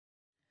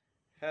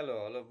Hello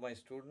all of my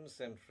students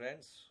and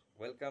friends.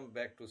 Welcome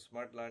back to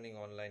Smart Learning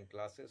online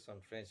classes on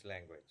French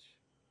language.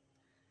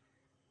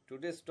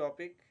 Today's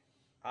topic,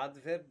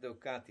 Adverbe de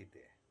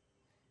quantité,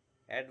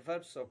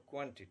 adverbs of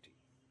quantity.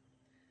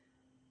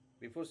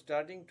 Before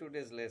starting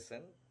today's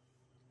lesson,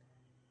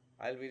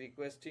 I'll be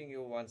requesting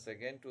you once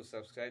again to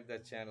subscribe the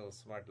channel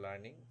Smart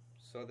Learning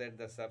so that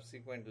the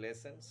subsequent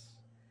lessons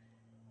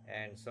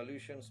and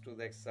solutions to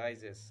the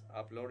exercises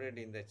uploaded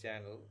in the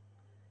channel,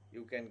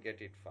 you can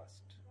get it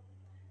fast.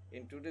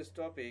 In today's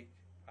topic,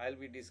 I'll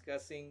be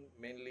discussing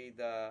mainly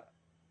the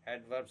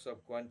adverbs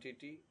of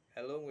quantity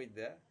along with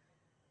the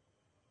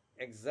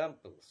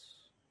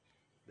examples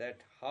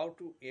that how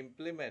to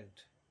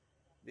implement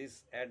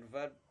this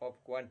adverb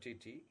of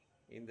quantity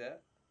in the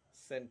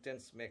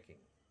sentence making.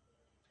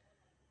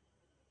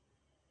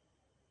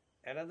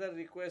 Another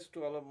request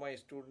to all of my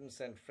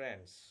students and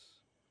friends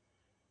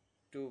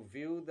to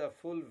view the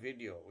full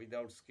video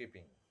without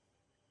skipping.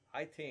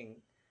 I think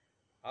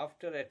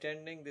after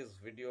attending this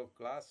video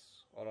class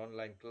or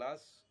online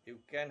class, you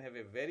can have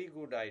a very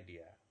good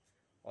idea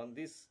on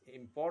this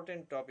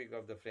important topic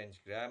of the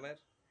French grammar,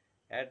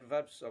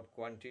 adverbs of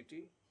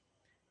quantity,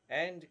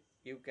 and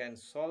you can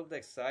solve the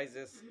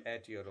exercises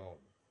at your own.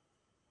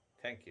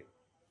 Thank you.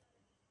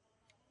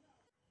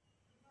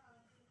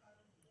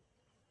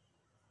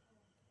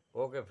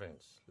 Okay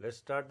friends, let's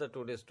start the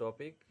today's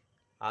topic,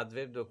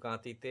 Adverbe de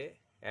quantité,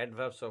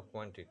 adverbs of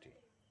quantity.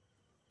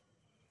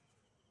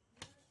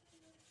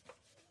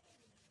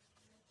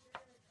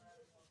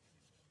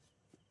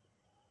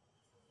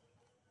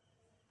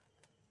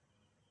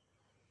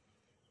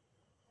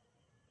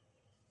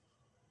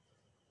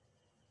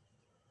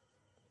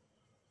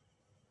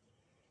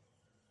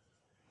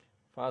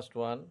 First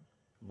one,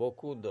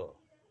 beaucoup de,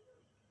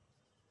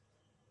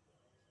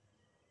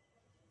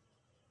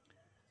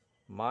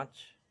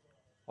 much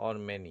or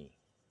many,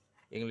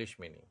 English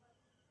meaning.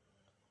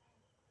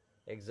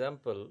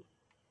 Example,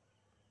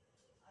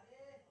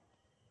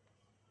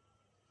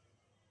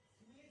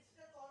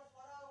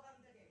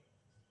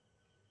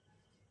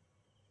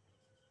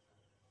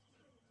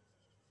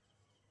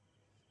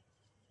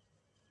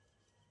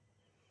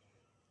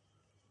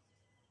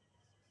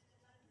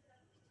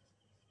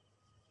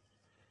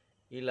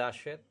 il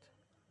achète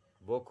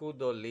beaucoup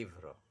de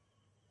livres.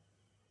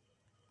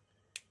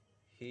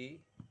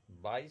 He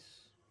buys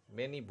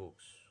many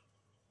books.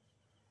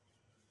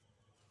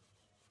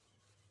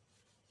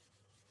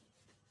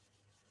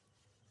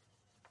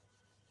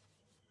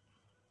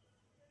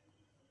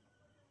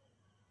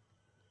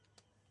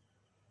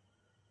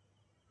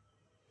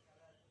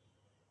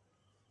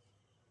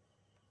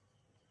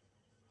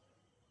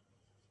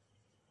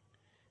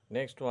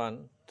 Next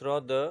one,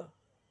 trop de,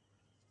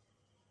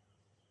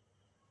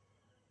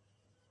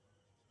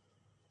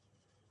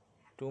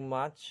 too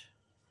much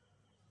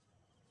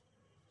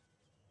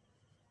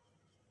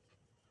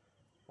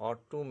or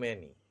too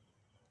many,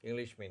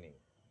 English meaning.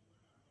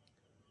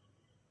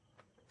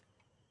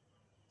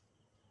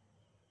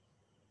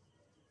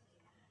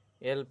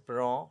 Elle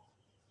prend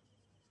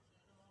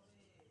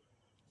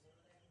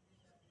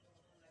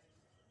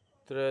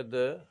trop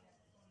de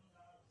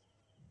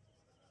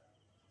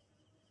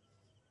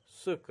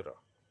sucre.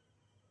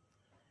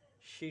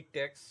 She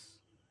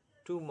takes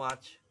too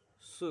much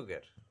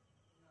sugar,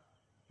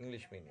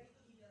 English meaning.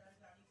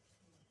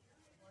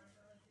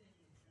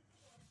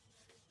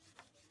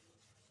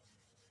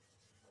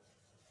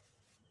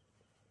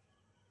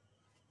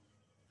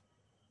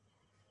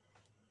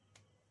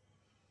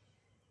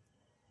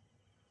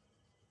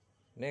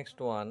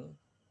 Next one,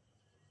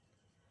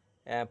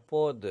 un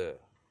peu de,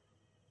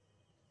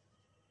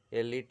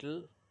 a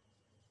little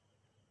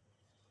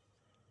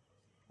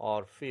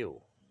or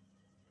few,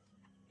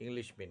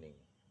 English meaning.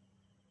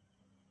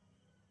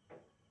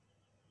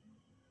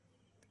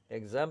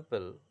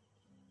 Example,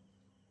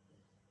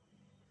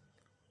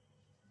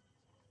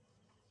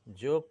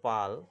 je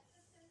parle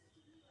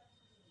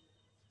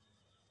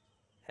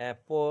un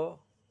peu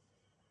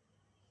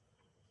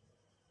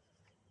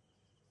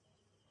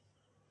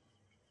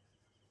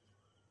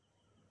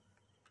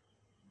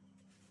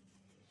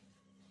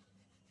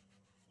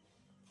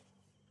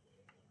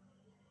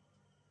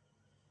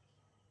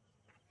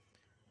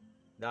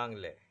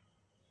d'anglais.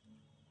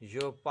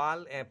 Je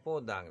parle un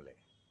peu d'anglais.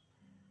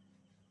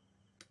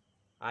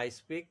 I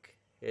speak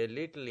a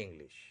little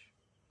English.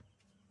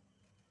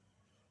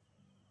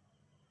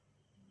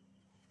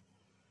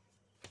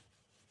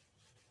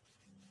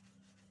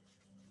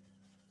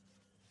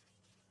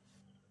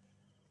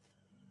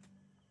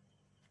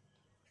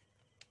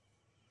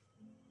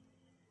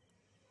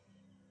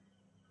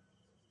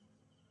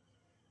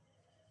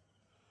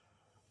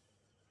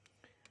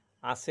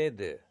 Assez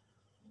de,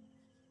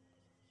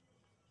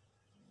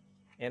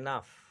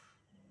 enough,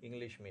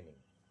 English meaning.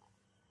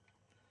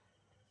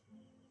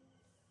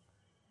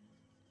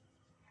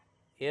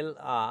 Il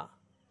a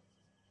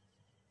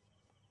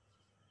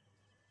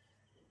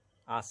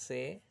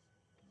assez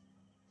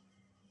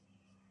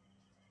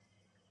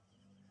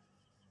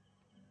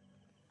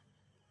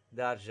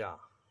d'argent.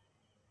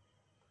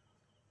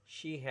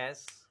 She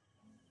has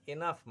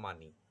enough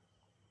money.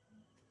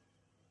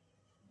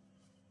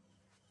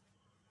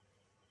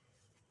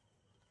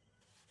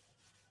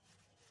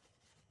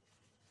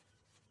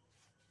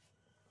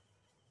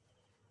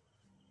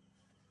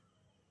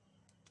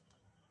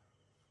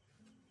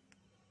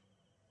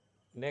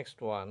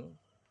 Next one,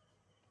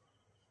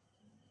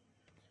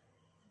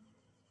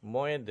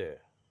 moins de,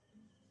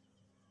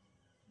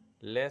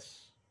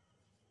 less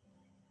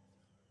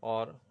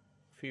or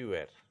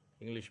fewer,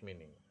 English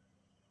meaning.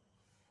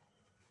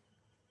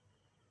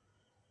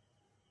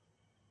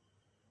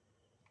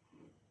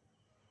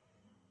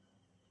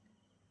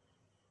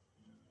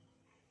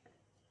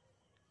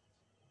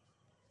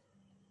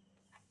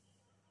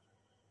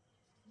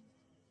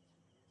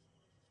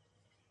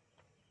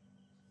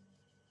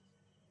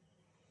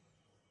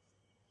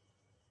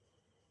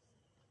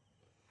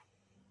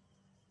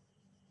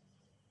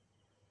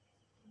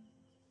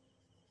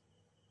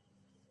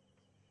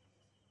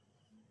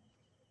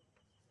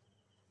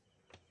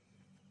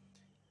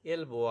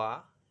 Elle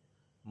boit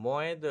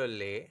moins de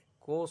lait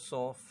que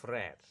son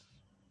frère.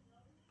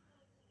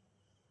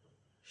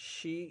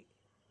 She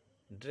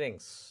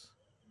drinks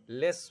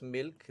less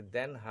milk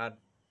than her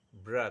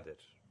brother.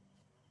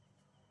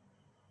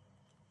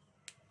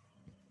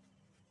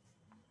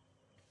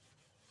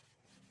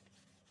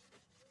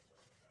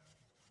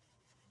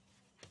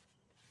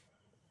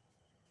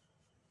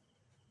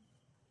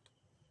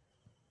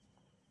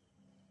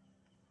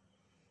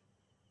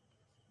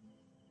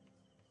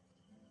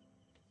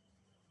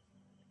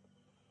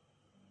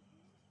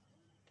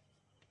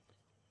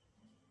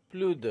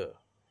 Plus de,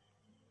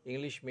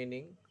 English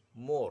meaning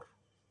more.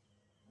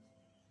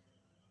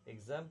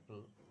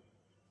 Example,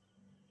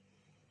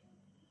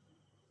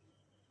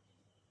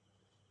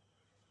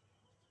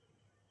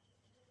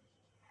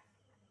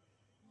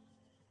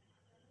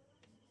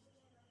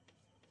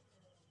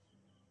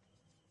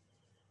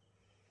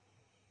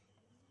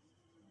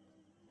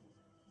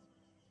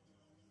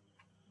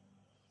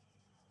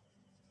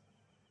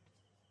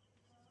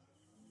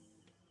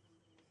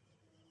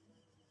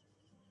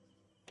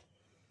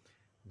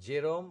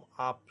 Jérôme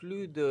a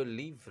plus de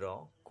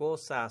livres que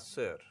sa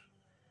sœur.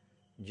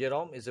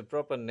 Jérôme is a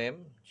proper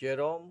name.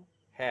 Jérôme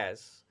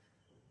has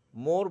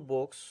more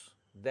books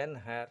than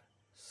her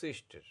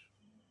sister.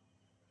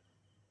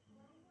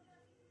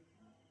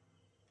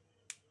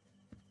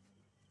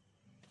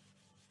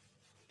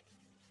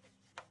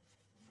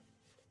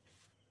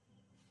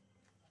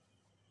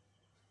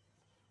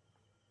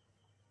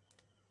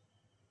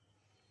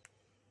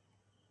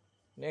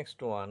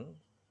 Next one,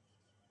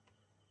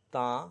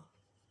 tant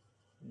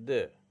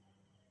de,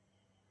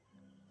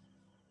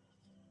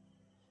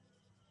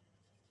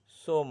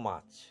 so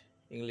much,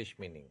 English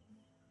meaning.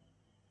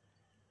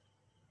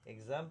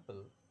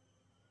 Example,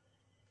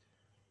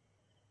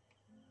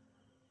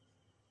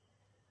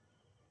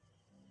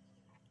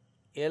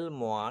 elle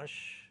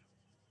mange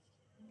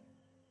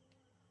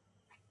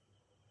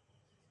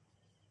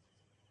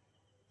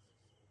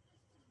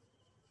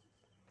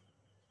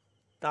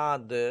tant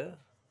de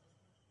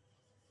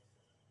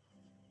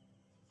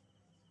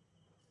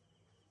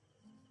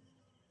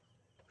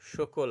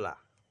chocolat.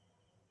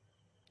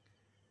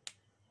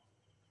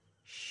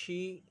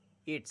 She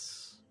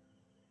eats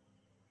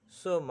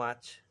so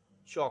much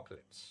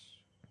chocolates.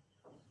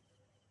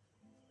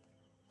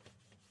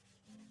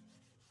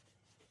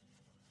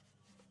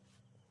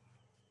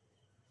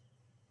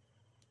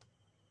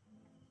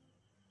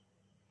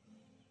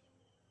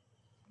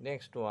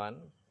 Next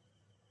one,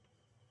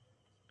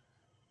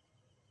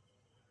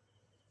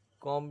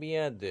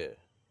 combien de,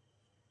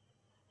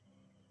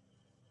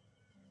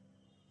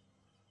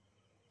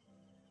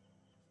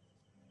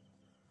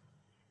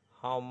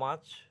 how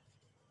much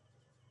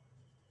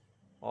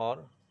or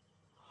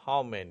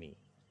how many,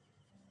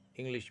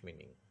 English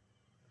meaning.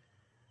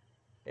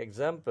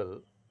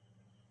 Example,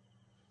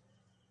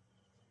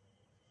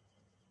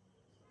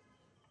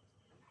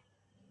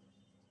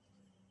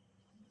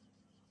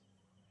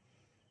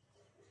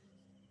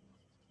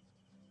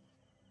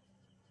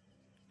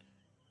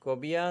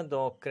 combien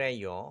de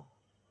crayons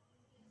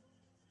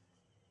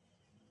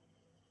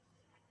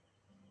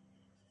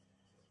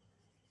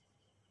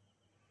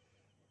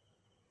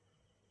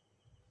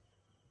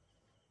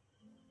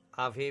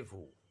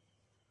avez-vous?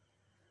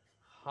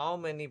 How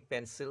many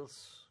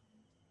pencils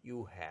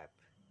you have?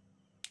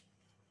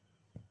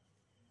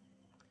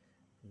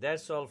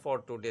 That's all for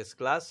today's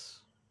class.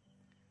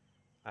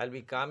 I'll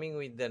be coming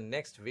with the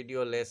next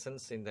video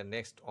lessons in the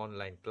next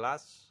online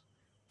class.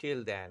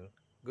 Till then,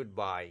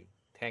 goodbye.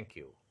 Thank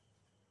you.